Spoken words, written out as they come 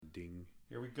Ding.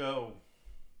 Here we go.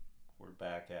 We're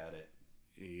back at it.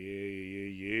 Yeah.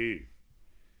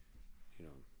 You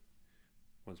know,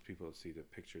 once people see the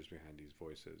pictures behind these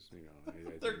voices,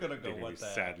 They're gonna go, be "What the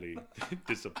sadly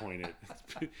disappointed.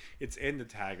 It's in the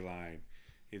tagline.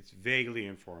 It's vaguely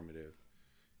informative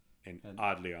and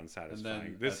oddly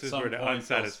unsatisfying. This is where the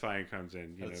unsatisfying comes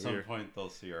in. At some point, they'll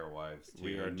see our wives too.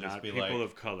 We are not people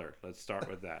of color. Let's start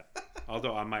with that.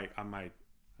 Although I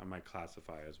might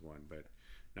classify as one, but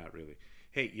not really.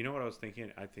 Hey, you know what I was thinking?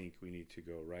 I think we need to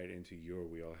go right into your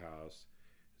wheelhouse,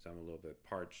 because I'm a little bit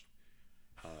parched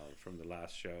from the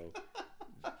last show.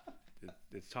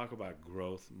 Let's talk about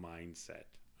growth mindset,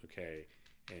 okay,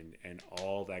 and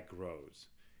all that grows.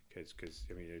 Because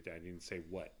I mean, I didn't say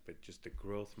what, but just the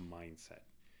growth mindset,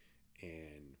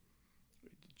 and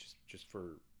just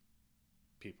for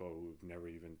people who've never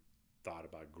even thought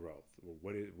about growth. Well,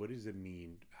 what does it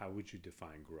mean? How would you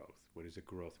define growth? What is a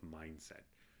growth mindset?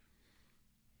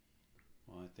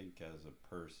 Well, I think as a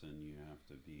person, you have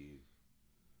to be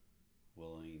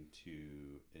willing to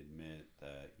admit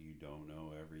that you don't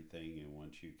know everything, and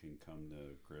once you can come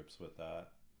to grips with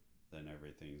that, then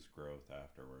everything's growth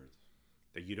afterwards.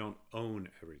 That you don't own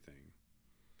everything,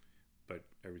 but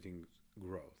everything's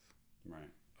growth. Right.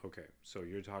 Okay, so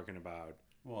you're talking about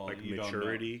like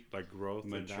maturity, like growth.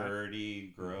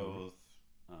 Maturity, growth.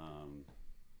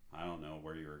 I don't know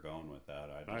where you were going with that.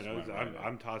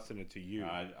 I'm tossing it to you.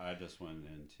 I just went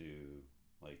into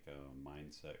like a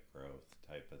mindset growth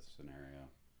type of scenario.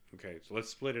 Okay, so let's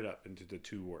split it up into the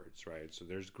two words, right? So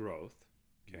there's growth.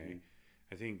 Okay,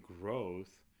 I think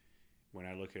growth, when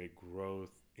I look at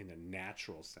growth in a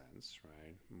natural sense,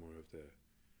 right, more of the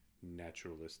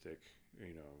naturalistic,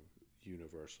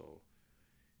 universal.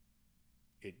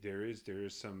 There is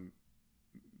some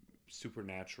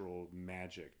supernatural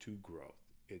magic to growth.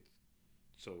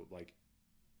 So like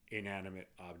inanimate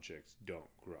objects don't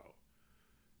grow.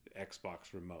 The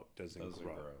Xbox remote doesn't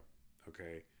grow.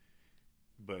 Okay,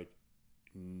 but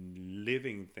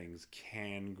living things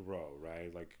can grow,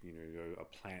 right? Like a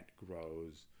plant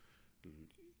grows,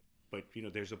 but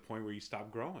there's a point where you stop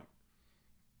growing.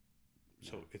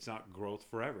 So it's not growth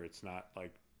forever. It's not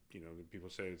like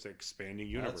people say it's an expanding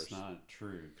universe. That's not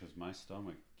true, because my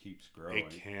stomach keeps growing.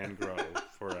 It can grow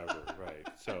forever, right?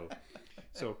 So,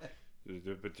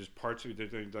 but there's parts of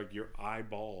it, like your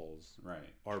eyeballs,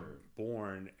 are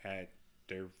born at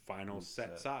their final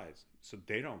set size, so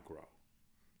they don't grow.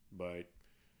 But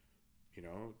it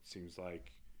seems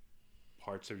like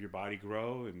parts of your body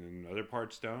grow and then other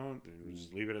parts don't, and we'll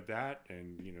just leave it at that.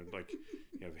 And like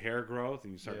you have hair growth,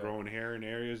 and you start growing hair in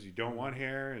areas you don't want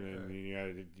hair, and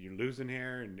then you're losing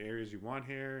hair in areas you want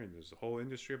hair, and there's a whole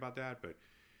industry about that. But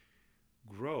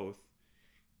growth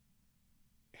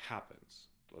happens.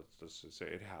 Let's just say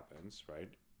it happens, right?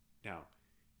 Now,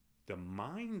 the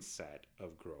mindset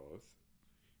of growth,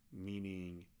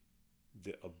 meaning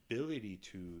the ability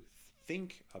to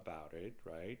think about it,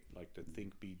 right? Like the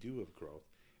think, be, do of growth,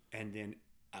 and then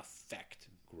affect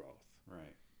growth.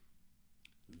 Right.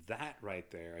 That right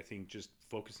there, I think, just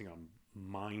focusing on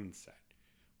mindset.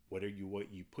 What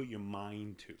you put your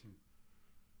mind to.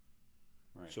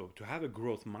 Right. So to have a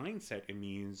growth mindset, it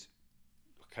means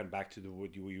kind of back to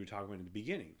what you were talking about in the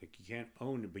beginning. Like you can't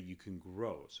own it, but you can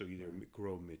grow. So either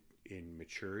grow in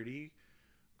maturity,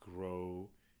 grow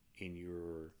in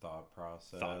your thought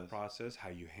process, how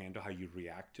you handle, how you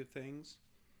react to things.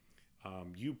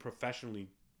 You professionally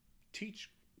teach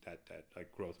that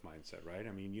like growth mindset, right?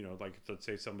 I mean, like let's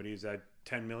say somebody's at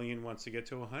 10 million, wants to get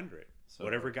to 100. So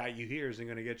whatever got you here isn't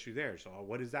going to get you there. So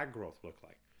what does that growth look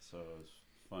like? So it's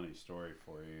a funny story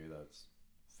for you that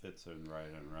fits in right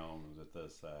in realm with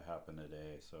this that happened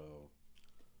today. So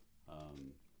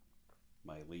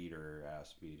my leader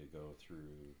asked me to go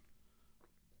through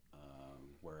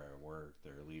where I work,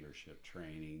 their leadership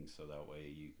training, so that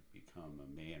way you become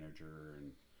a manager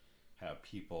and have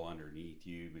people underneath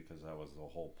you, because that was the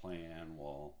whole plan.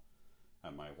 Well,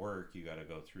 at my work, you got to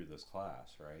go through this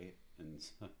class, right? And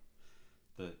so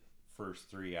the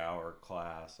first 3-hour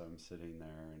class, I'm sitting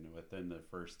there, and within the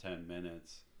first 10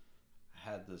 minutes,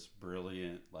 I had this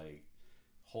brilliant, like,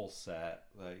 whole set,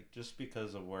 like, just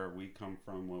because of where we come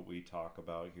from, what we talk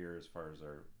about here as far as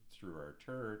through our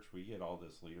church, we get all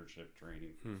this leadership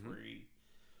training for free.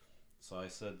 So I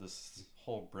said this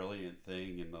whole brilliant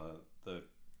thing, and the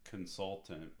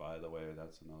consultant, by the way,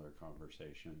 that's another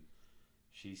conversation,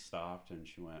 she stopped and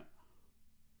she went,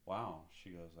 wow.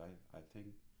 She goes,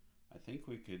 I think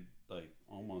we could, like,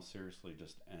 almost seriously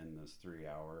just end this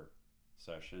 3-hour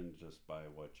session just by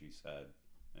what you said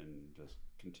and just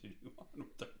continue on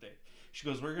with our day. She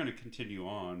goes, we're going to continue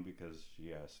on because she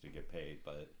has to get paid,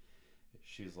 but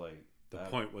she's like, the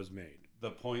point was made.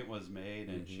 The point was made,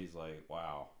 and she's like,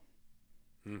 wow.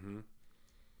 Mm-hmm.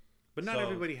 But not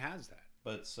everybody has that.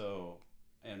 But so,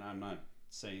 and I'm not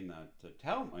saying that to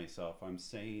tout myself. I'm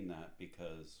saying that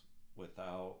because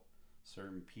without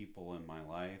certain people in my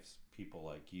life, people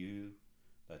like you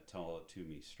that tell it to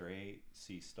me straight,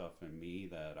 see stuff in me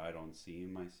that I don't see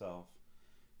in myself.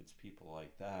 It's people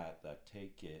like that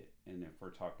take it, and if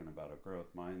we're talking about a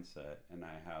growth mindset, and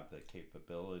I have the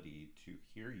capability to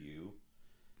hear you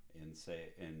and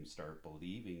say and start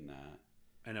believing that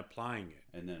and applying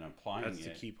it, and then applying that's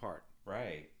the key part,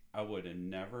 right? I would have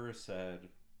never said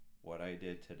what I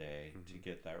did today to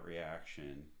get that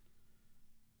reaction.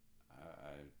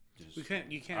 You can't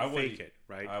fake it,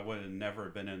 right? I would have never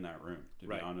been in that room, to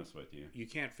be honest with you. You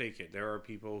can't fake it. There are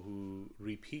people who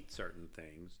repeat certain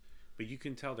things, but you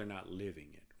can tell they're not living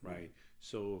it, right?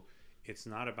 So it's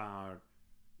not about,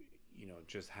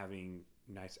 just having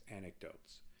nice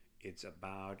anecdotes. It's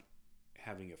about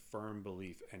having a firm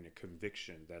belief and a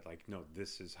conviction that, like, no,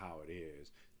 this is how it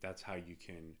is. That's how you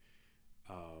can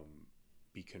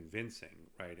be convincing,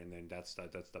 right? And then that's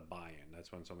the buy-in.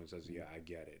 That's when someone says, yeah, I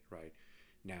get it, right?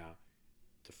 Now,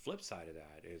 the flip side of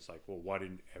that is like, well, why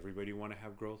didn't everybody want to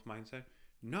have growth mindset?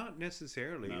 Not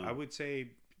necessarily. No. I would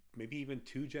say maybe even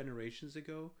 2 generations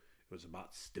ago, it was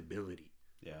about stability.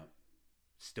 Yeah.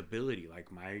 Stability.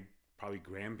 Like my probably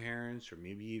grandparents or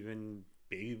maybe even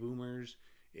baby boomers,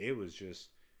 it was just,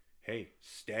 hey,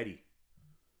 steady.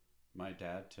 My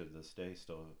dad to this day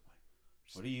still like,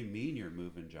 what do you mean you're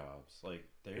moving jobs? Like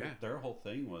their whole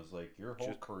thing was like your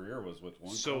whole career was with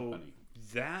one company.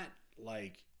 So that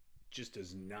like just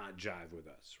does not jive with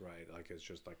us, right? Like it's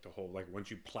just like the whole, like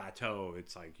once you plateau,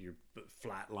 it's like your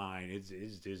flat line. It's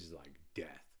like death.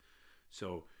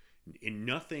 So in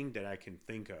nothing that I can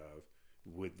think of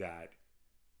would that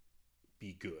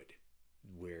be good,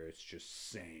 where it's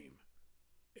just same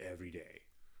every day.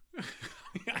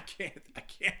 I can't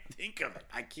think of it.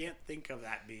 I can't think of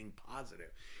that being positive.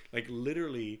 Like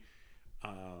literally,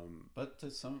 but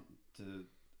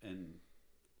and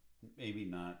maybe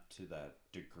not to that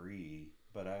degree,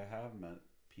 but I have met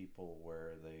people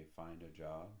where they find a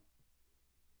job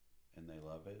and they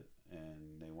love it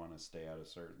and they want to stay at a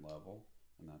certain level,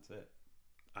 and that's it.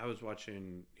 I was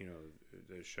watching,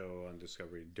 the show on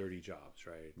Discovery, Dirty Jobs,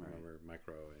 right? Remember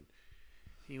Micro, and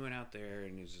he went out there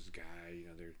and there's this guy,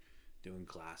 they're doing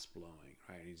glass blowing,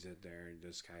 right? He's in there, and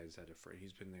this guy is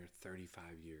he's been there 35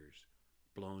 years,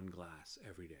 blowing glass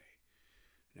every day.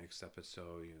 Next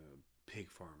episode, pig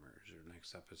farmers, or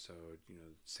next episode,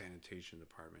 sanitation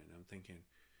department. And I'm thinking,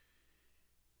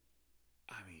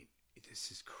 I mean,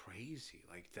 this is crazy.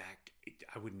 Like that,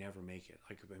 I would never make it.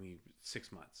 Like,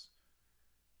 6 months.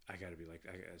 I got to be like,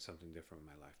 I got something different in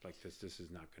my life. Like this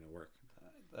is not going to work.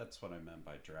 That's what I meant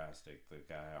by drastic. The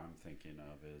guy I'm thinking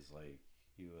of is like,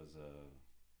 he was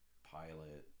a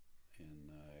pilot in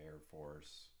the Air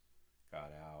Force,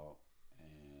 got out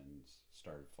and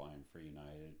started flying for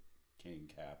United, became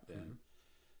captain.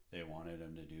 They wanted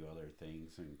him to do other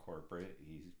things in corporate.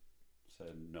 He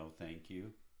said, no, thank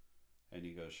you. And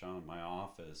he goes, Sean, my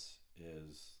office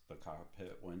is the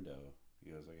cockpit window.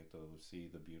 He goes, I get to see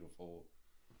the beautiful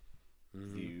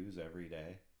views every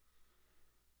day.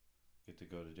 Get to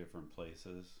go to different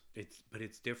places. But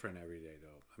it's different every day,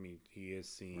 though. He is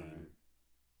seeing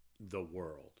the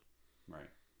world. Right.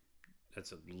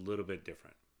 That's a little bit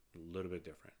different.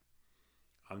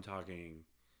 I'm talking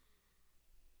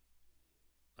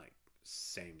like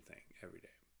same thing every day.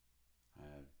 I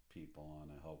had people on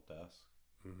a help desk.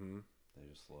 They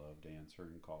just loved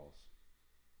answering calls.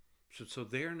 So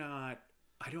they're not.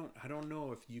 I don't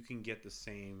know if you can get the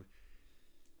same,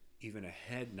 even a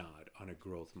head nod on a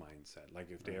growth mindset. Like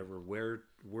if they ever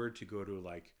were to go to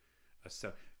like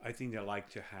I think they like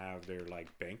to have their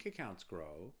like bank accounts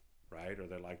grow, right? Or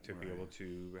they like to be able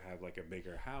to have like a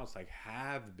bigger house, like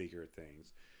have bigger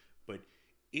things. But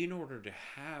in order to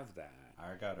have that,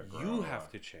 I gotta grow. You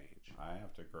have to change. I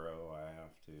have to grow. I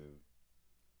have to.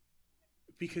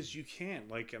 Because you can't,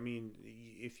 like,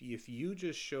 if you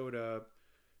just showed up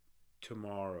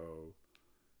tomorrow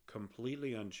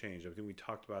completely unchanged. I think we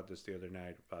talked about this the other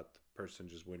night about the person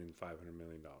just winning $500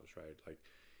 million, right? Like,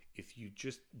 if you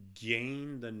just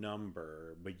gain the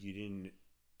number, but you didn't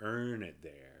earn it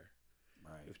there.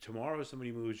 Right. If tomorrow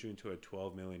somebody moves you into a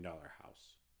 $12 million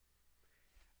house,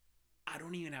 I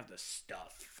don't even have the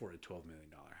stuff for a $12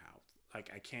 million house.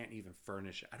 Like, I can't even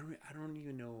furnish it. I don't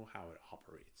even know how it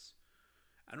operates.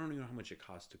 I don't even know how much it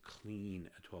costs to clean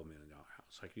a $12 million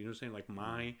house. Like, you know what I'm saying? Like,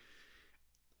 my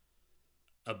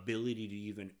ability to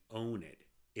even own it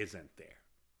isn't there.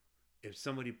 If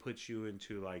somebody puts you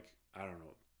into, like, I don't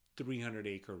know,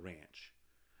 300-acre ranch.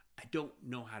 I don't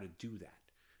know how to do that.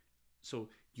 So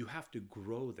you have to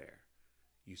grow there.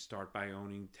 You start by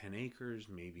owning 10 acres,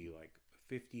 maybe like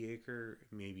 50 acre,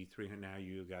 maybe 300. Now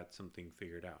you got something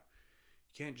figured out.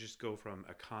 You can't just go from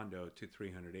a condo to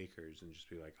 300 acres and just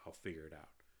be like, I'll figure it out.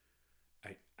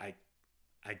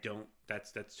 I don't.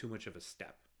 That's too much of a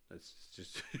step. That's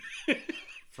just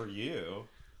For you.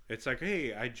 It's like,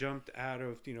 hey, I jumped out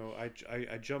of,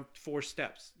 I jumped 4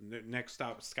 steps. Next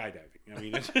stop, skydiving. I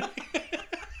mean, it's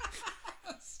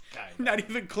not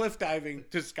even cliff diving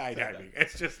to skydiving.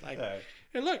 It's just like,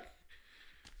 hey, look,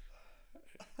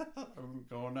 I'm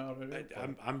going out.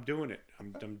 I'm doing it.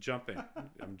 I'm jumping.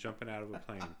 I'm jumping out of a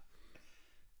plane.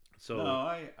 So no,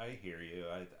 I hear you.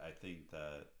 I think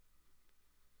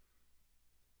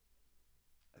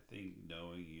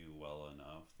knowing you well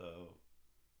enough, though,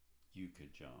 you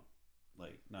could jump.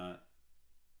 Like, not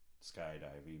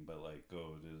skydiving, but like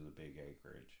go to the big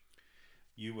acreage.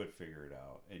 You would figure it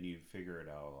out, and you'd figure it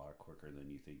out a lot quicker than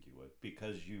you think you would,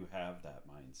 because you have that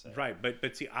mindset. Right,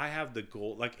 but see, I have the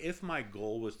goal. Like, if my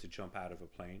goal was to jump out of a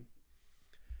plane,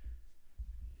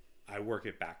 I work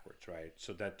it backwards, right?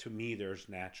 So that, to me, there's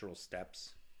natural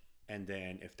steps, and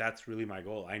then if that's really my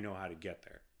goal, I know how to get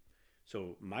there.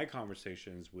 So my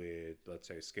conversations with, let's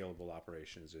say, scalable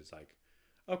operations is like,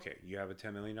 okay, you have a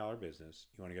 $10 million business,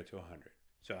 you want to get to 100.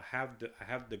 So I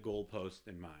have the goalpost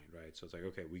in mind, right? So it's like,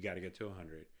 okay, we got to get to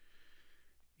 100.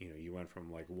 You went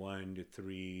from like 1 to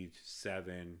 3 to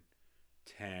 7,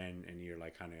 10, and you're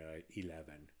like kind of like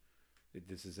 11.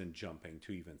 This isn't jumping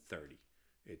to even 30.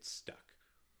 It's stuck.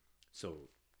 So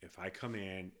if I come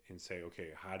in and say, okay,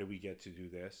 how do we get to do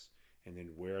this? And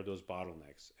then where are those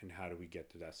bottlenecks? And how do we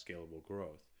get to that scalable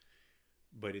growth?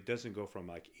 But it doesn't go from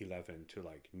like 11 to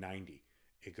like 90.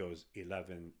 It goes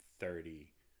 11,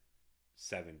 30,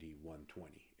 70,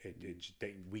 120.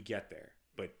 We get there.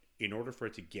 But in order for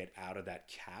it to get out of that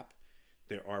cap,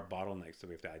 there are bottlenecks that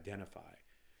we have to identify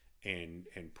and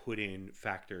put in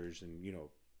factors and,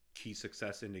 key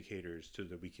success indicators so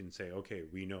that we can say, okay,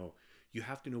 we know. You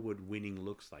have to know what winning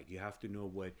looks like. You have to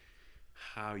know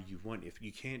how you won. If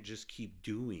you can't just keep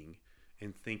doing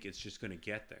and think it's just going to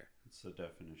get there. It's the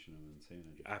definition of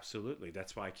insanity. Absolutely.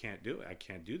 That's why I can't do it. I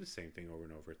can't do the same thing over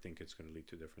and over, think it's going to lead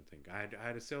to a different thing. I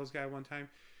had a sales guy one time.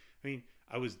 I mean,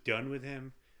 I was done with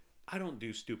him. I don't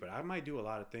do stupid. I might do a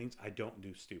lot of things. I don't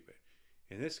do stupid.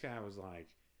 And this guy was like,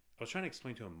 I was trying to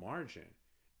explain to him margin.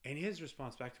 And his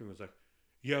response back to me was like,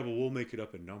 yeah, but we'll make it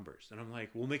up in numbers. And I'm like,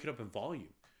 we'll make it up in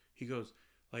volume. He goes,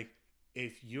 like,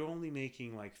 if you're only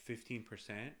making like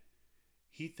 15%,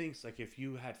 he thinks like if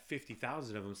you had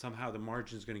 50,000 of them, somehow the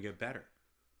margin is going to get better.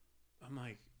 I'm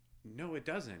like, no, it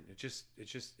doesn't.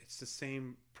 It's the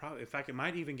same problem. In fact, it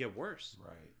might even get worse.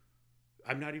 Right.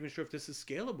 I'm not even sure if this is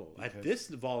scalable. At this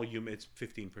volume, it's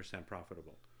 15%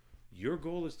 profitable. Your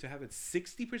goal is to have it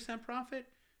 60% profit?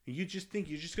 And you just think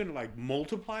you're just going to like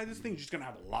multiply this thing? You're just going to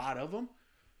have a lot of them?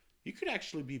 You could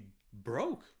actually be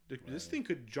broke. This thing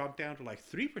could drop down to like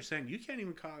 3%. You can't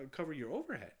even cover your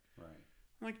overhead. Right.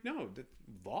 I'm like, no, the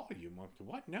volume.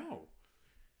 What? No.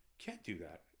 Can't do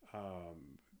that.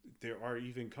 There are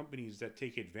even companies that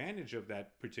take advantage of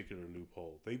that particular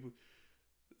loophole.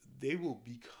 They will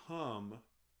become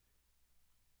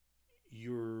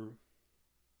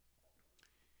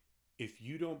if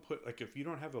you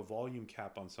don't have a volume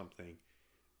cap on something,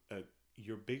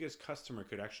 your biggest customer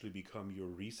could actually become your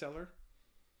reseller.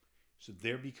 So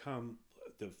they become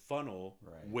the funnel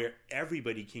where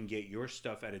everybody can get your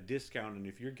stuff at a discount, and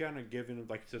if you're gonna give them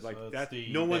that,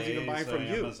 no one's even buying from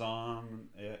you. Amazon,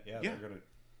 they're gonna.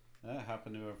 That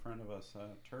happened to a friend of us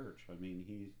at church. I mean,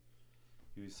 he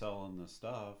was selling the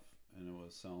stuff, and it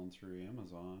was selling through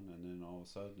Amazon, and then all of a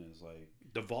sudden it's like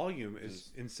the volume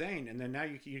is insane, and then now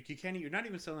you can't. You're not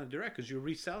even selling it direct because you're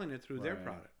reselling it through their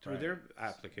product, through their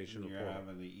application. And you're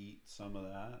having to eat some of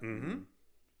that. Mm-hmm.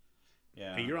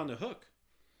 Yeah, and you're on the hook.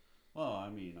 Well, I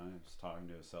mean, I was talking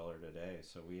to a seller today,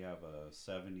 so we have a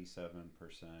 77%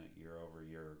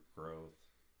 year-over-year growth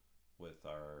with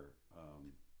our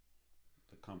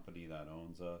the company that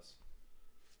owns us,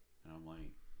 and I'm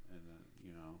like, and then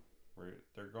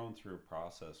they're going through a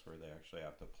process where they actually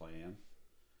have to plan,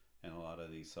 and a lot of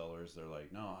these sellers, they're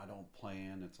like, no, I don't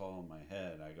plan, it's all in my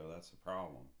head. I go, that's the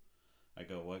problem. I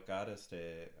go, what got us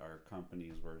to our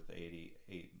company's worth $8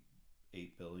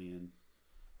 billion.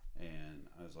 And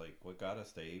I was like, what got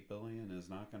us to 8 billion is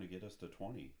not going to get us to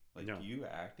 20. Like, no. You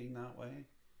acting that way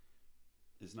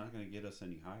is not going to get us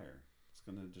any higher. It's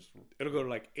going to it'll go to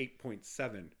like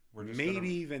 8.7,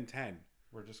 maybe even 10.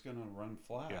 We're just going to run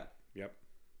flat. Yep.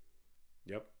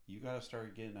 You got to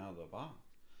start getting out of the box.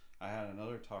 I had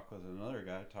another talk with another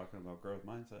guy talking about growth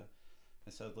mindset.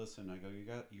 I said, listen, I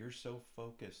go, you're so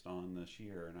focused on this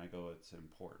year, and I go, it's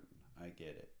important. I get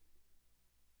it.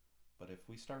 But if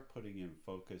we start putting in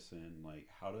focus in, like,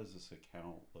 how does this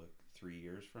account look 3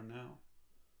 years from now?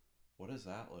 What does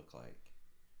that look like?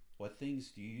 What things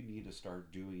do you need to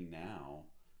start doing now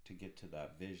to get to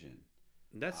that vision?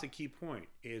 That's the key point.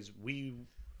 Is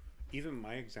even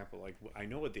my example, like I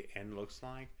know what the end looks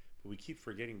like, but we keep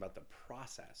forgetting about the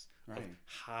process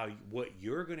of what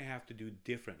you're going to have to do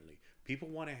differently. People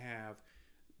want to have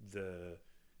the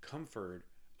comfort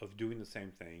of doing the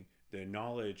same thing, the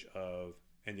knowledge of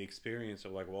and the experience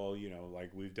of like, well,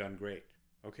 like we've done great.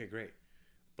 Okay, great.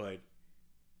 But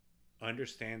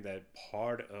understand that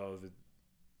part of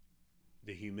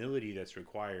the humility that's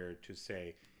required to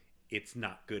say it's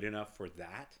not good enough for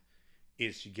that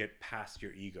is to get past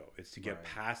your ego. It's to get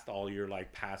past all your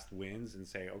like past wins and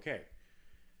say, okay,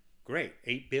 great,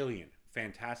 8 billion,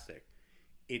 fantastic.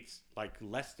 It's like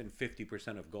less than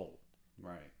 50% of goal,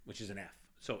 right? Which is an F.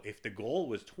 So if the goal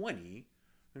was 20,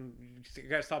 you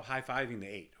got to stop high-fiving the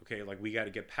 8. Okay, like we got to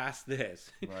get past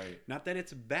this. Right. Not that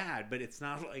it's bad, but it's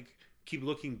not like keep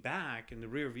looking back in the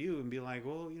rear view and be like,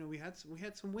 well, we had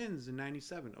some wins in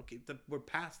 '97. Okay, we're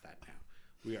past that now.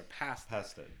 We are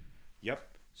past it.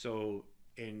 Yep. So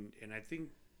and I think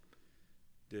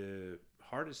the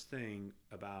hardest thing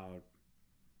about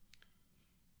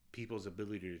people's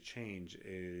ability to change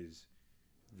is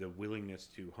the willingness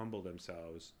to humble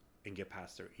themselves and get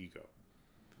past their ego.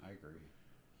 I agree.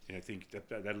 And I think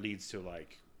that leads to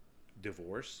like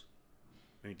divorce.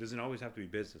 I mean, it doesn't always have to be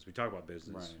business. We talk about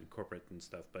business, and corporate and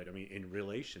stuff, but I mean, in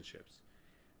relationships,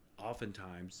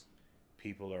 oftentimes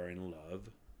people are in love,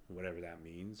 whatever that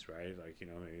means, right? Like,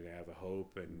 maybe they have a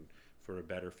hope and for a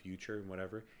better future and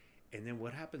whatever. And then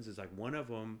what happens is like one of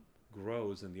them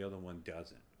grows and the other one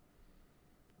doesn't.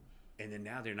 And then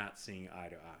now they're not seeing eye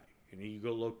to eye. And then you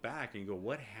go look back and you go,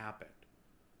 what happened?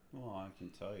 Well, I can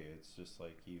tell you, it's just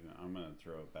like I'm going to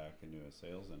throw it back into a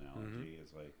sales analogy.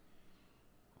 It's like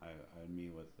I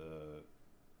meet with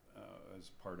as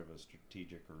part of a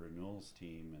strategic renewals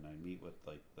team, and I meet with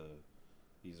like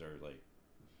these are like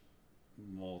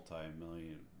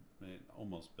multi-million,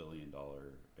 almost $billion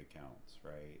accounts,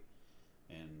 right?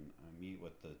 And I meet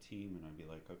with the team, and I'd be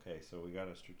like, okay, so we got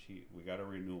a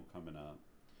renewal coming up.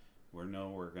 We're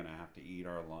going to have to eat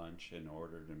our lunch in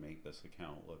order to make this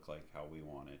account look like how we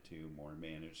want it to. More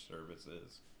managed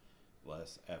services,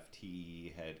 less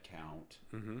FTE headcount,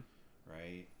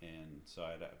 right? And so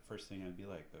first thing I'd be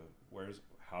like,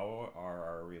 how are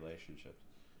our relationships?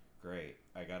 Great.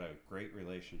 I got a great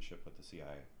relationship with the CIO.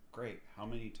 Great. How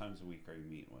many times a week are you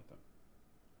meeting with them?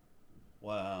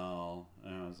 Well,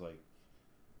 and I was like,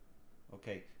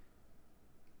 okay,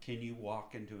 can you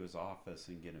walk into his office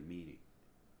and get a meeting?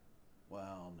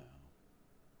 Well,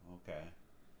 no. Okay.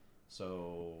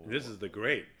 So this is the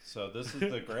great. So this is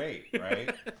the great,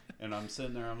 right? And I'm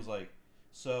sitting there, I was like,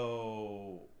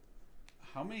 so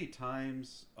how many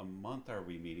times a month are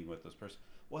we meeting with this person?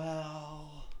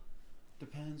 Well,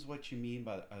 depends what you mean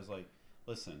by that. I was like,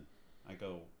 listen, I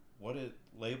go, what is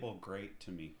label great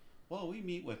to me? Well, we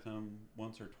meet with him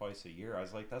once or twice a year. I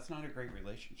was like, that's not a great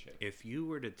relationship. If you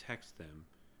were to text them,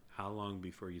 how long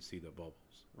before you see the bubbles?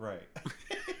 Right.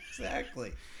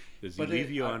 Exactly. Does he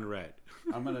leave you on red?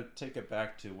 I'm going to take it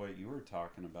back to what you were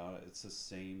talking about. It's the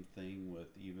same thing with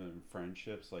even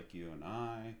friendships like you and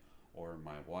I, or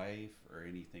my wife, or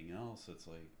anything else. It's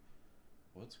like,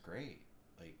 what's great?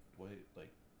 Like,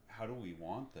 how do we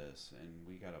want this? And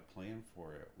we got to plan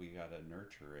for it. We got to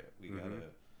nurture it. We got to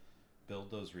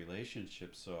build those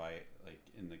relationships. So like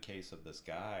in the case of this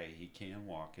guy, he can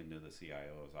walk into the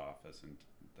CIO's office and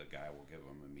the guy will give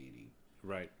him a meeting.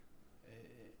 Right.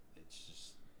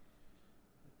 It's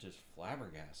just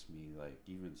flabbergasts me. Like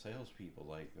even salespeople,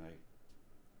 like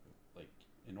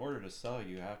in order to sell,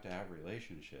 you have to have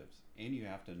relationships and you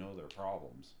have to know their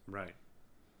problems. Right.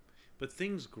 But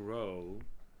things grow.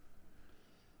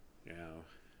 In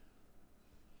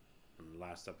the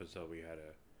last episode, we had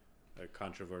a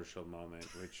controversial moment,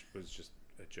 which was just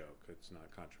a joke. It's not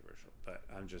controversial, but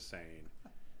I'm just saying,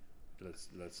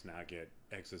 let's now get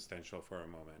existential for a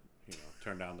moment.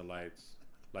 Turn down the lights,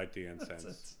 light the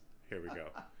incense. Here we go.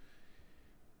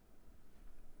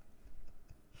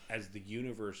 As the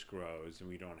universe grows, and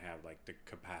we don't have like the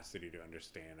capacity to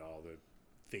understand all the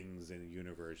things in the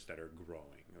universe that are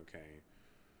growing, okay?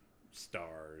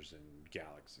 Stars and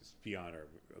galaxies beyond our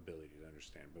ability to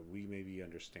understand, but we maybe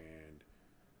understand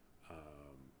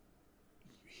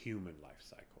human life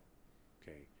cycle.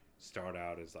 Okay, start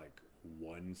out as like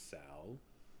one cell,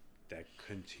 that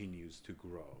continues to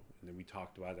grow. And then we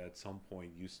talked about that at some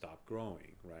point you stop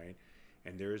growing, right?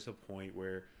 And there is a point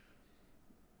where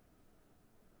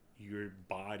your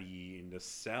body and the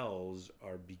cells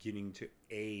are beginning to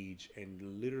age, and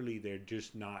literally they're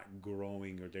just not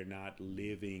growing, or they're not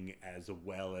living as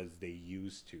well as they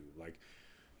used to. Like,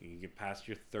 you get past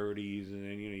your 30s and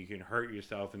then, you can hurt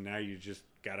yourself, and now you just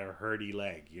got a hurty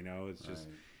leg, it's just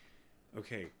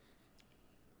okay.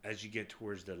 As you get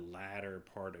towards the latter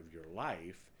part of your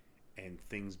life and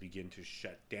things begin to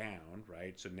shut down,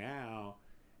 right? So now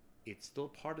it's still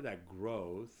part of that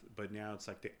growth, but now it's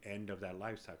like the end of that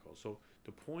life cycle. So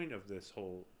the point of this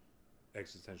whole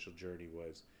existential journey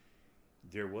was,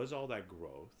 there was all that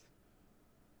growth,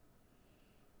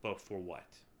 but for what,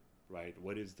 right?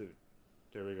 What is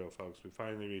there we go, folks. We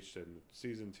finally reached in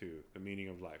season 2, the meaning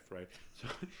of life, right? So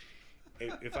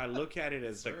if I look at it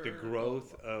as like the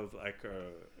growth of like a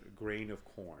grain of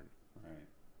corn, right?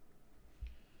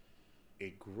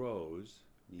 It grows.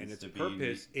 And its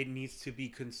purpose, it needs to be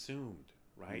consumed,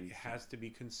 right? It has to be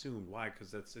consumed. Why?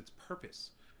 Because that's its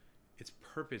purpose. Its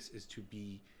purpose is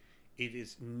it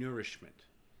is nourishment.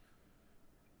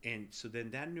 And so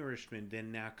then that nourishment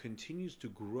then now continues to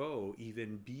grow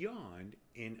even beyond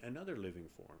in another living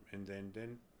form. And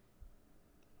then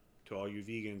to all you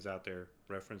vegans out there,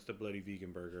 reference the bloody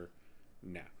vegan burger.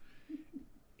 Now,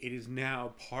 it is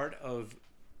now part of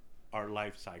our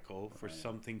life cycle for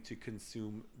something to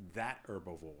consume that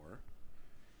herbivore,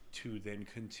 to then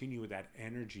continue with that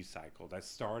energy cycle that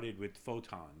started with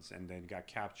photons and then got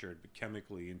captured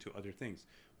chemically into other things.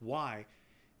 Why?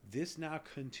 This now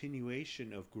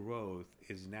continuation of growth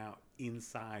is now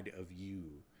inside of you.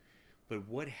 But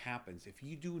what happens if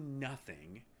you do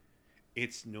nothing?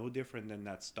 It's no different than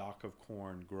that stalk of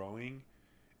corn growing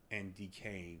and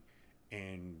decaying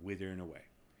and withering away.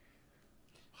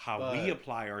 How we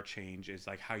apply our change is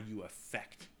like how you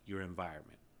affect your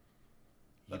environment.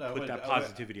 You put that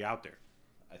positivity out there.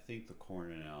 I think the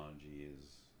corn analogy is,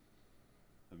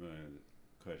 I'm going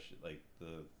to question, like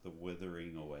the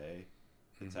withering away.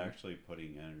 It's actually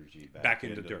putting energy back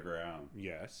into the ground.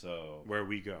 Yes. So where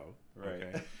we go. Right.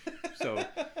 Okay. So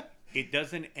it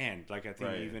doesn't end. Like I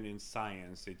think even in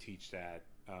science they teach that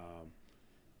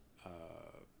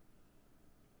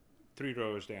 3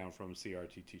 rows down from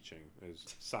CRT teaching is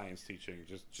science teaching.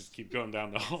 Just keep going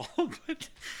down the hall. But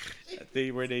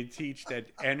where they teach that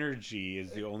energy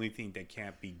is the only thing that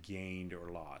can't be gained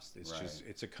or lost. It's just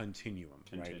it's a continuum.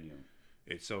 Right?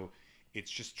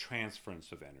 It's just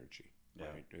transference of energy. Yeah.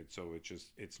 Right. So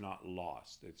it's not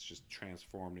lost. It's just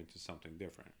transformed into something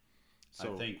different.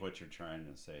 So I think what you're trying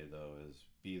to say though is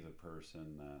be the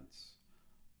person that's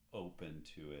open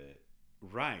to it.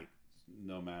 Right.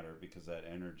 No matter, because that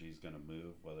energy is going to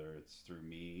move, whether it's through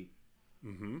me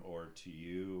or to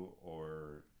you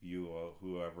or you,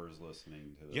 whoever's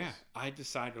listening to this. Yeah, I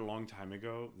decided a long time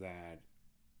ago that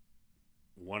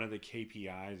one of the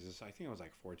KPIs is, I think I was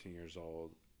like 14 years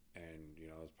old, and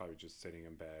I was probably just sitting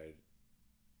in bed,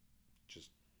 just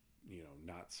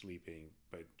not sleeping,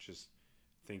 but just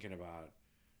thinking about,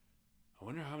 I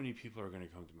wonder how many people are going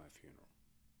to come to my funeral.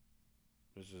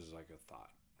 This is like a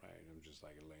thought. Right, I'm just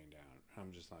like laying down.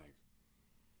 I'm just like,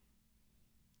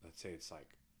 let's say it's like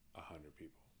 100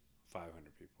 people, 500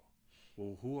 people.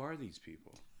 Well, who are these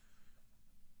people?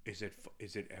 Is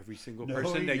it every single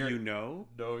person that you know?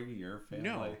 Knowing your family.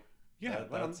 No. Yeah,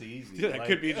 that's easy. Yeah, that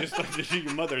could be just like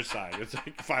your mother's side. It's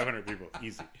like 500 people,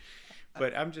 easy.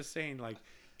 But I'm just saying, like,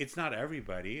 it's not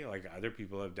everybody. Like, other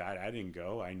people have died. I didn't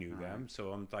go. I knew them.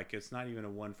 So I'm like, it's not even a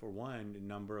 1-for-1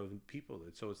 number of people.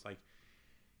 So it's like,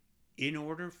 in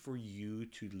order for you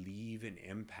to leave an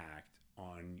impact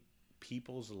on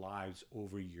people's lives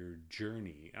over your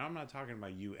journey, and I'm not talking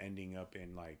about you ending up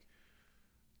in like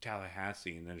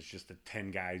Tallahassee and then it's just the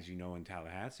 10 guys in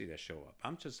Tallahassee that show up.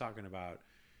 I'm just talking about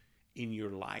in your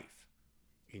life,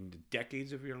 in the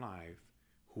decades of your life,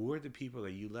 who are the people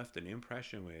that you left an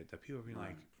impression with that people are being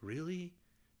like, really?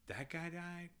 That guy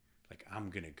died? Like, I'm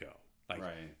going to go. Like,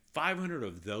 500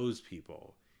 of those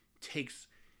people takes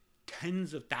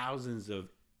tens of thousands of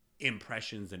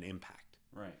impressions and impact.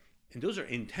 Right. And those are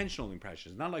intentional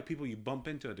impressions, not like people you bump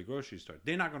into at the grocery store.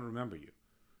 They're not going to remember you.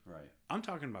 Right. I'm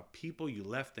talking about people you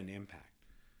left an impact.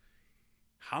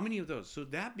 How many of those? So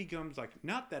that becomes like,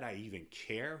 not that I even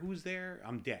care who's there.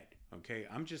 I'm dead. Okay.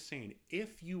 I'm just saying,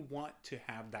 if you want to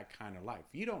have that kind of life,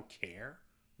 you don't care.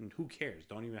 And who cares?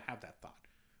 Don't even have that thought.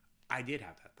 I did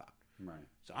have that thought. Right.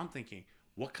 So I'm thinking,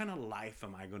 what kind of life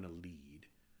am I going to lead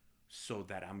so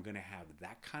that I'm going to have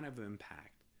that kind of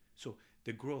impact? So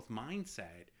the growth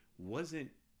mindset wasn't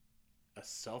a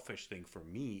selfish thing for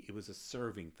me. It was a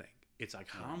serving thing. It's like,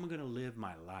 how am I going to live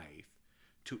my life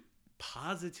to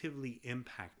positively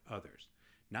impact others?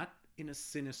 Not in a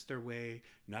sinister way,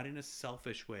 not in a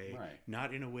selfish way, Right.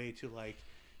 not in a way to like,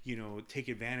 take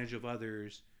advantage of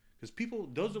others. Because people,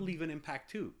 those will leave an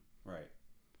impact too. Right.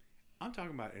 I'm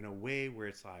talking about in a way where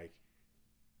it's like,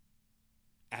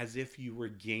 as if you were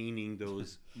gaining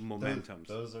those momentums.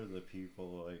 Those are the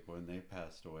people, like, when they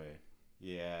passed away.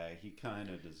 Yeah, he kind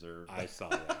of deserved I saw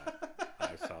that.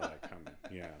 I saw that coming.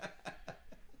 Yeah.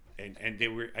 And they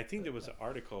were, I think there was an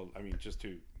article, I mean,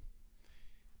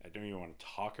 I don't even want to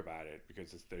talk about it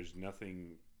because there's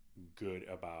nothing good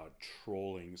about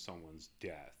trolling someone's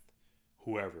death,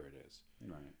 whoever it is.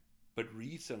 Right. But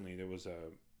recently there was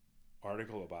a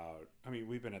article about, I mean,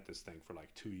 we've been at this thing for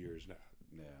like 2 years now.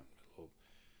 Yeah. A little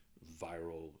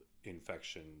viral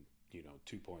infection,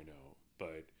 2.0.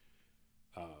 But,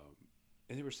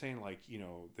 and they were saying like,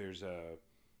 there's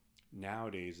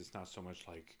nowadays it's not so much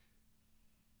like,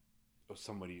 oh,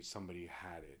 somebody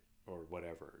had it or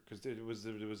whatever. Because there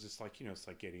was just like, it's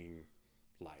like getting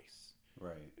lice.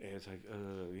 Right. And it's like,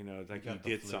 like you got the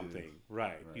did flu. something.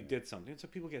 Right. You did something. So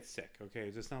people get sick,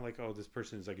 okay? It's not like, oh, this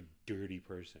person is like a dirty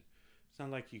person. It's not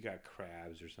like you got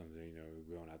crabs or something,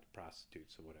 going out to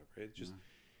prostitutes or whatever. It's just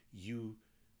you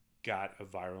got a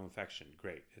viral infection.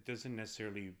 Great. It doesn't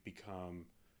necessarily become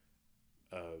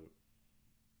a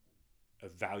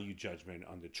value judgment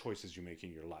on the choices you make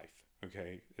in your life,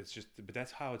 okay? It's just, but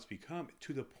that's how it's become,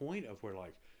 to the point of where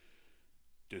like,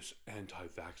 this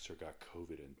anti-vaxxer got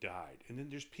COVID and died. And then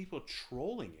there's people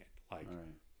trolling it. Like,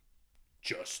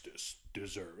 justice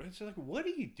deserved. It's like, what are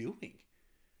you doing?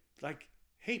 Like,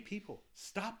 hey, people,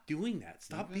 stop doing that.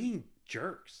 Stop being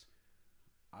jerks.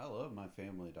 I love my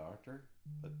family doctor,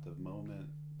 but the moment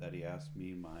that he asked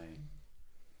me my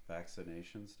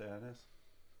vaccination status,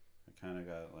 I kind of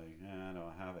got like, I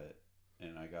don't have it.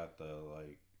 And I got the,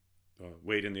 like...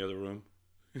 wait in the other room?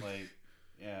 Like,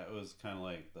 yeah, it was kind of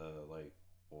like the, like,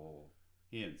 well,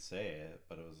 he didn't say it,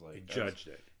 but it was like... He judged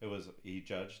it. He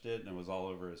judged it, and it was all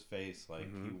over his face. Like,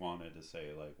 he wanted to say,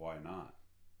 like, why not?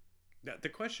 The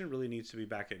question really needs to be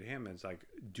back at him. It's like,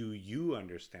 do you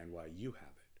understand why you have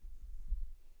it?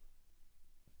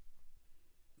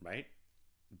 Right?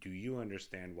 Do you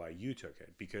understand why you took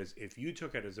it? Because if you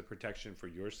took it as a protection for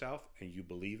yourself and you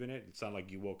believe in it, it's not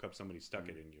like you woke up, somebody stuck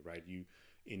it in you, right? You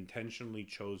intentionally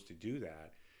chose to do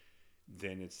that.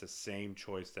 Then it's the same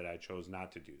choice that I chose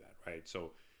not to do that, right?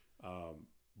 So,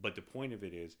 but the point of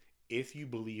it is, if you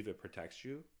believe it protects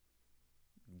you,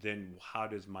 then how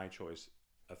does my choice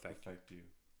affect you?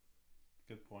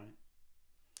 Good point.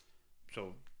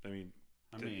 So, I mean,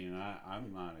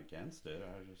 I'm not against it.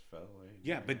 I just felt like...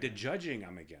 Yeah, but the judging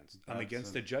I'm against. I'm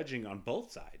against the judging on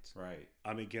both sides. Right.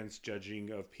 I'm against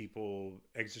judging of people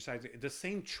exercising the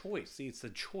same choice. See, it's a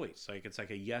choice. Like, it's like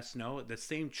a yes, no. The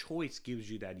same choice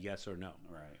gives you that yes or no.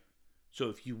 Right. So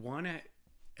if you want to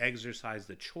exercise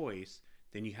the choice,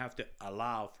 then you have to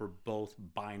allow for both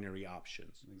binary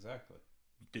options. Exactly.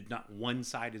 Not one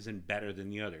side isn't better than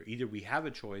the other. Either we have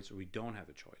a choice or we don't have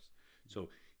a choice. So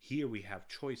here we have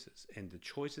choices, and the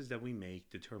choices that we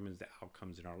make determines the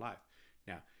outcomes in our life.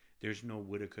 Now, there's no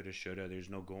woulda, coulda, shoulda. There's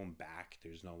no going back.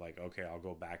 There's no like, okay, I'll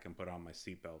go back and put on my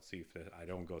seatbelt, see if I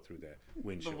don't go through the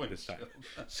windshield this time.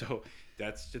 So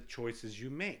that's the choices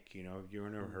you make. You're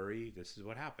in a hurry. This is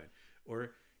what happened.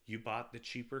 Or you bought the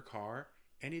cheaper car,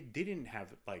 and it didn't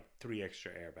have like 3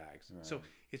 extra airbags. Right. So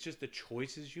it's just the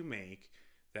choices you make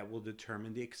that will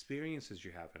determine the experiences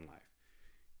you have in life.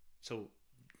 So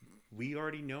we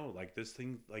already know, like, this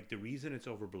thing, like, the reason it's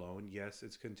overblown, yes,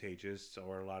 it's contagious,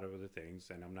 so are a lot of other things,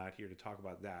 and I'm not here to talk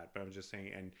about that, but I'm just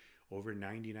saying, and over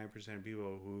 99% of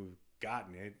people who've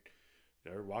gotten it,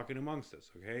 they're walking amongst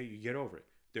us, okay? You get over it.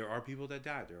 There are people that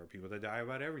die. There are people that die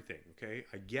about everything, okay?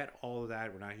 I get all of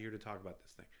that. We're not here to talk about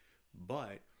this thing.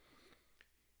 But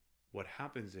what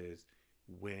happens is,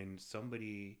 when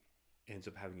somebody ends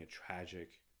up having a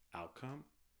tragic outcome,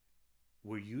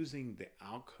 we're using the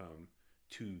outcome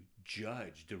to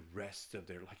judge the rest of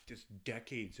their, like, just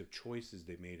decades of choices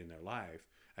they made in their life,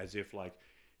 as if like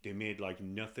they made like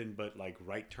nothing but like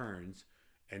right turns,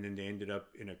 and then they ended up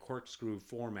in a corkscrew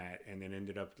format, and then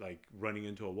ended up like running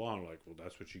into a wall, and like, well,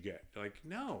 that's what you get. Like,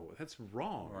 no, that's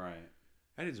wrong. Right.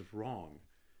 That is wrong.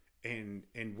 And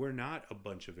we're not a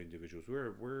bunch of individuals.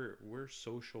 We're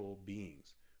social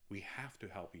beings. We have to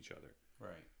help each other.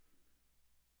 Right.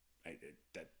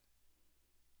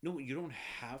 No, you don't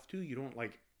have to. You don't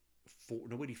like.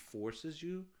 Nobody forces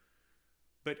you.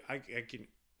 But I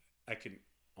can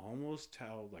almost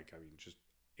tell. Like, I mean, just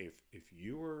if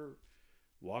you were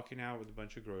walking out with a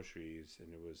bunch of groceries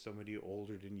and it was somebody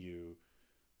older than you,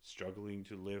 struggling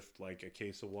to lift like a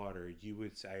case of water, you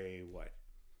would say what?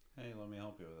 Hey, let me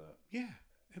help you with that. Yeah,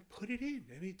 and put it in.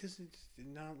 I mean, it's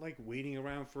not like waiting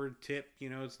around for a tip.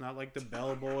 It's not like the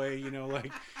bellboy.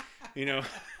 Like,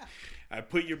 I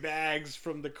put your bags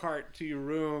from the cart to your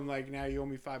room. Like, now you owe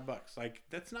me $5. Like,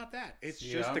 that's not that. It's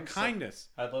just the kindness.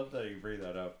 I love that you bring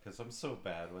that up because I'm so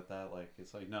bad with that. Like,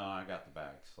 it's like, no, I got the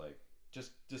bags. Like,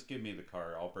 just give me the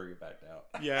car. I'll bring it back down.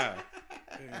 Yeah.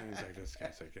 And he's like, this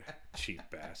guy's like a cheap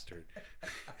bastard.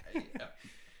 Yeah.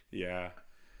 Yeah.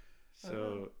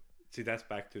 So, see, that's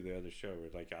back to the other show where,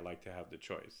 like, I like to have the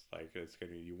choice. Like,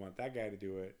 you want that guy to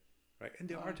do it, right? And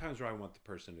there are times where I want the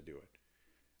person to do it.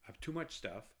 I have too much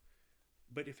stuff.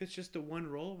 But if it's just a one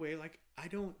roll away, like, I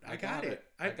got it.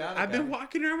 I've been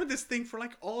walking around with this thing for,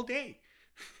 like, all day.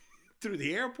 Through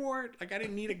the airport. Like, I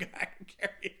didn't need a guy to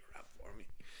carry it around for me.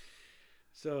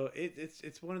 So,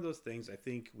 it's one of those things I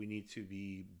think we need to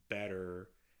be better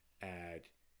at,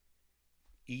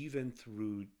 even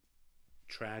through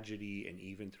tragedy and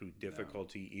even through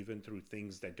difficulty, even through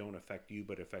things that don't affect you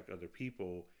but affect other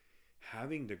people.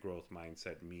 Having the growth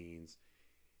mindset means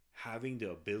having the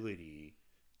ability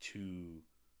to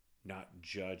not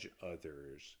judge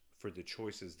others for the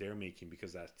choices they're making,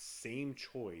 because that same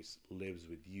choice lives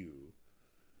with you.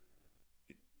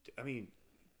 I mean,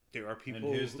 there are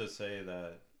people. And who's to say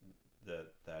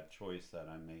that choice that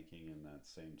I'm making in that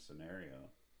same scenario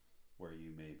where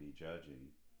you may be judging,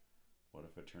 what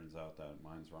if it turns out that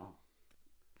mine's wrong?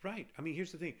 Right. I mean,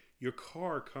 here's the thing. Your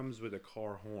car comes with a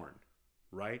car horn,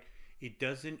 right?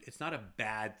 It's not a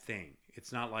bad thing.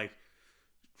 It's not like,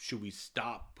 should we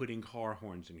stop putting car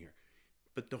horns in here?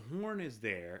 But the horn is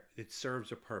there. It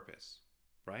serves a purpose,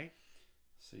 right?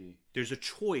 See, there's a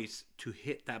choice to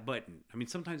hit that button. I mean,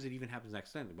 sometimes it even happens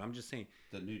accidentally, but I'm just saying.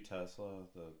 The new Tesla,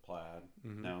 the Plaid,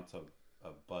 now it's a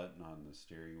button on the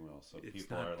steering wheel. So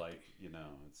people are like,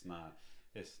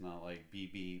 it's not like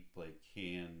beep beep, like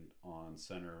hand on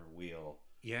center wheel.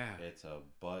 Yeah, it's a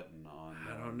button on.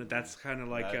 I don't know. That's kind of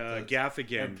like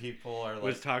Gaffigan. And people are like,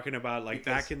 was talking about like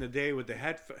back in the day with the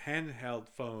handheld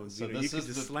phones. So you could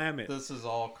just slam it. This is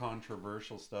all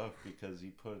controversial stuff because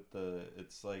you put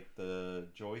it's like the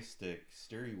joystick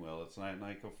steering wheel. It's not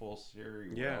like a full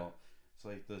steering wheel. It's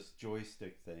like this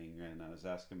joystick thing. And I was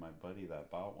asking my buddy that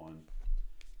bought one.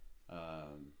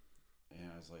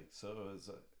 And I was like, so is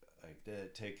like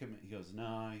that? Take him. He goes,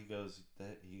 no. He goes.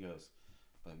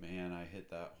 But man, I hit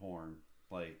that horn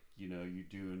like you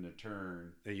doing the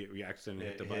turn. You accidentally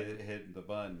hit the button. Hitting the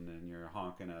button, and you're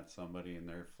honking at somebody, and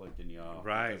they're flicking you off.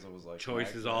 Right. Because it was like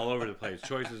choices all over the place.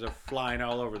 Choices are flying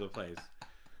all over the place.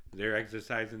 They're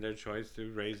exercising their choice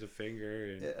to raise a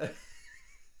finger.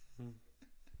 And...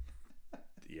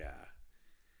 yeah.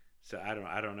 So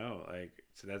I don't know. Like,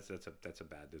 so that's a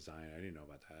bad design. I didn't know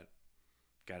about that.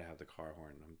 Got to have the car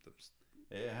horn.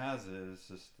 It has it. It's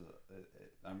just,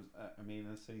 I mean,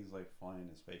 this thing's like flying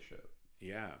a spaceship.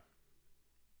 Yeah.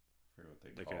 I forget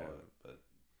what they call it, but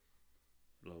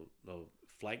little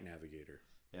flight navigator.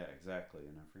 Yeah, exactly.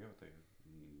 And I forget what they.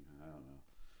 I don't know.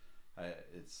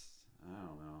 I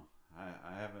don't know.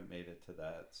 I haven't made it to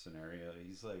that scenario.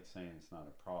 He's like saying it's not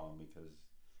a problem because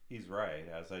he's right.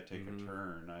 As I take a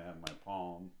turn, I have my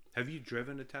palm. Have you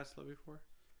driven a Tesla before?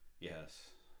 Yes.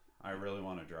 I really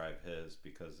want to drive his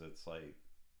because it's like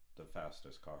the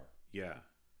fastest car. Yeah.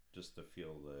 Just to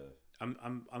feel the.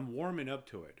 I'm warming up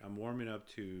to it. I'm warming up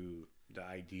to the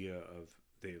idea of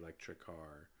the electric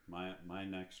car. My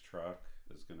next truck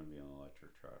is going to be an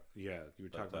electric truck. Yeah, you were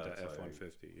talking about the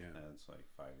F-150. Yeah. That's like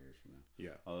 5 years from now.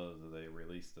 Yeah. Although they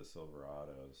released the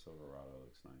Silverado. The Silverado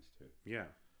looks nice too. Yeah.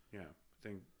 Yeah. I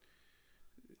think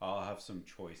I'll have some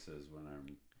choices when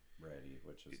I'm ready,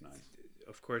 which is nice.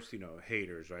 Of course,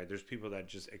 haters, right? There's people that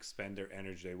just expend their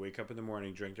energy. They wake up in the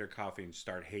morning, drink their coffee, and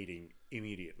start hating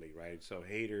immediately, right? So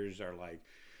haters are like,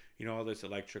 all this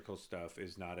electrical stuff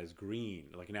is not as green.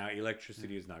 Like now,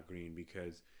 electricity is not green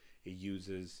because it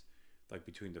uses, like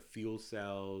between the fuel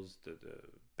cells, the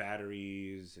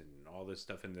batteries, and all this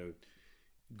stuff in the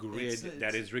grid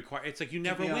that is required. It's like you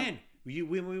never win. We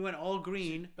went all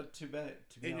green. But to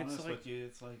be honest with you,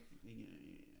 it's like...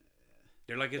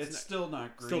 They're like it's still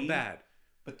not green. Still bad.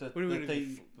 But the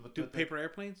thing, do paper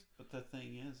airplanes? But the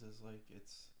thing is like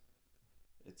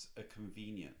it's a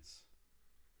convenience,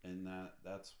 and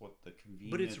that's what the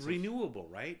convenience. But it's renewable,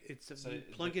 right? You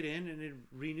plug it in and it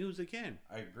renews again.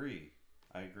 I agree,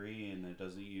 and it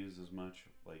doesn't use as much.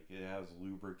 Like it has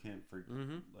lubricant for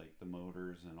like the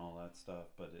motors and all that stuff,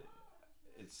 but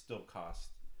it still costs.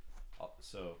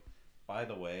 So, by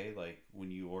the way, like when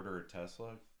you order a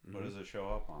Tesla, what does it show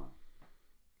up on?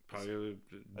 Probably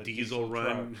a diesel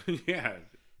run. Yeah.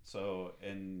 So,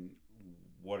 and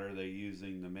what are they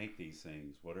using to make these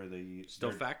things? What are they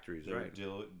still factories, they're right?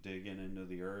 Digging into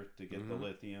the earth to get the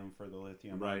lithium for the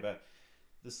lithium. Right. But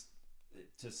this,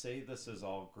 to say this is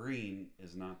all green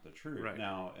is not the truth. Right.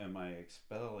 Now, am I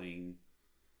expelling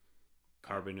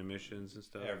carbon emissions and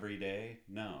stuff every day?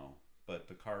 No, but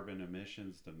the carbon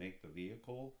emissions to make the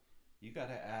vehicle, you got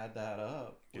to add that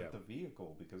up with the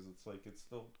vehicle, because it's like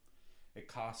it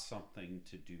costs something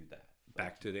to do that.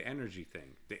 Back to the energy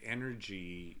thing. The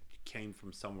energy came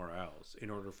from somewhere else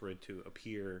in order for it to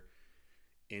appear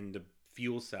in the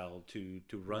fuel cell to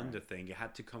run the thing. It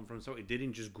had to come from it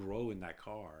didn't just grow in that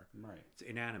car. Right. It's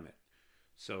inanimate.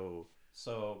 So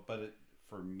but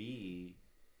for me,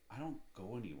 I don't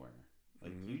go anywhere.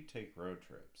 Like you take road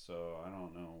trips, so I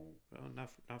don't know. Well,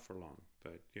 not for long,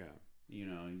 but yeah. You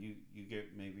know, you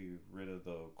get maybe rid of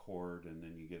the Accord, and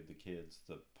then you give the kids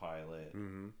the Pilot,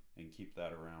 and keep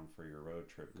that around for your road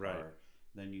trip car. Right.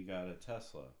 Then you got a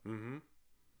Tesla,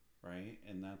 right?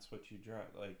 And that's what you drive.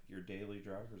 Like your daily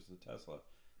driver is the Tesla.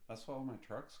 That's what all my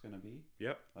truck's gonna be.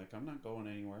 Yep. Like I'm not going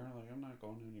anywhere. Like I'm not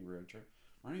going on any road trip.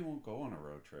 Arnie won't go on a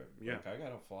road trip. Yeah. Like I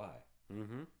gotta fly.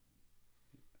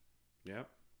 Yep.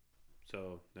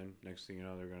 So then next thing you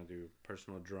know, they're gonna do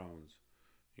personal drones.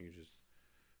 You can just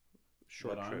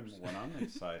short trips. What I'm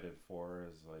excited for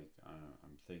is like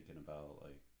I'm thinking about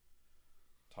like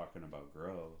talking about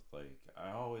growth. Like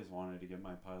I always wanted to get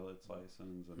my pilot's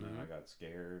license, and then I got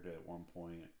scared at one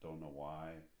point. Don't know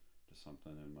why. Just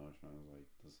something in motion. I was like,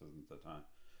 this isn't the time.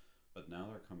 But now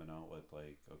they're coming out with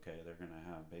like, okay, they're gonna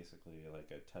have basically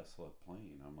like a Tesla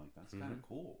plane. I'm like, that's kind of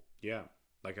cool. Yeah,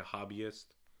 like a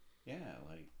hobbyist. Yeah,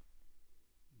 like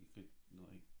you could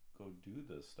like go do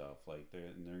this stuff. Like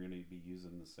they're gonna be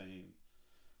using the same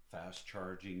fast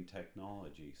charging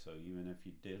technology. So even if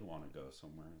you did want to go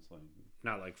somewhere, it's like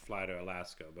not like fly to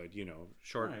Alaska, but you know,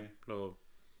 short little.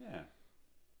 Yeah,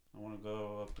 I want to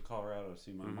go up to Colorado to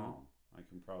see my mom. I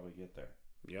can probably get there.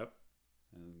 Yep.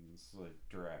 And it's like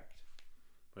direct.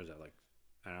 What is that, like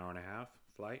an hour and a half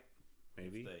flight?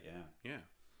 Maybe. Yeah.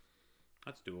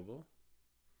 That's doable.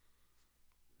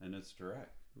 And it's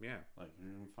direct. Yeah. Like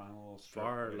you're gonna find a little strip.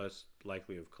 Far less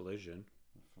likely of collision.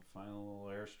 Find a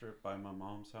little airstrip by my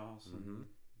mom's house, and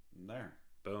there.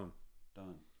 Boom.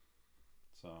 Done.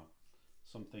 So,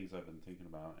 some things I've been thinking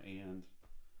about, and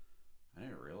I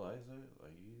didn't realize it.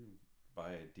 Like you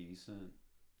buy a decent.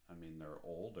 I mean, they're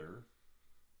older,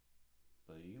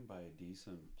 but you can buy a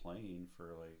decent plane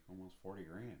for like almost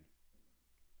 $40,000.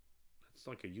 That's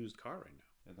like a used car right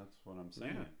now. Yeah, that's what I'm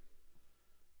saying.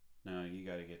 Yeah. Now you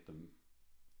got to get the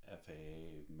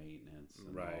FAA maintenance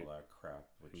and all that crap,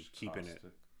 which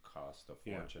cost a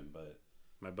fortune. But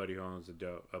my buddy who owns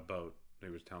a boat, he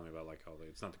was telling me about like all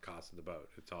it's not the cost of the boat,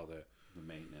 it's all the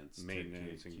maintenance, and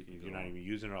you're not even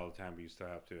using it all the time, but you still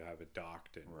have to have it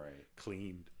docked and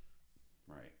cleaned.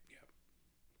 Right. Yeah.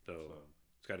 So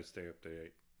it's got to stay up to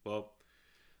date. Well,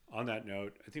 on that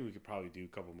note, I think we could probably do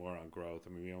a couple more on growth. I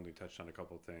mean, we only touched on a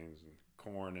couple of things, and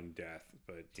corn and death,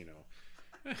 but you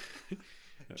know,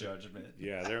 judgment.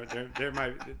 Yeah,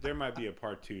 there might be a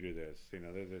part 2 to this. You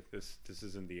know, this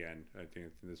isn't the end. I think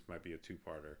this might be a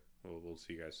 2-parter. We'll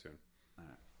see you guys soon.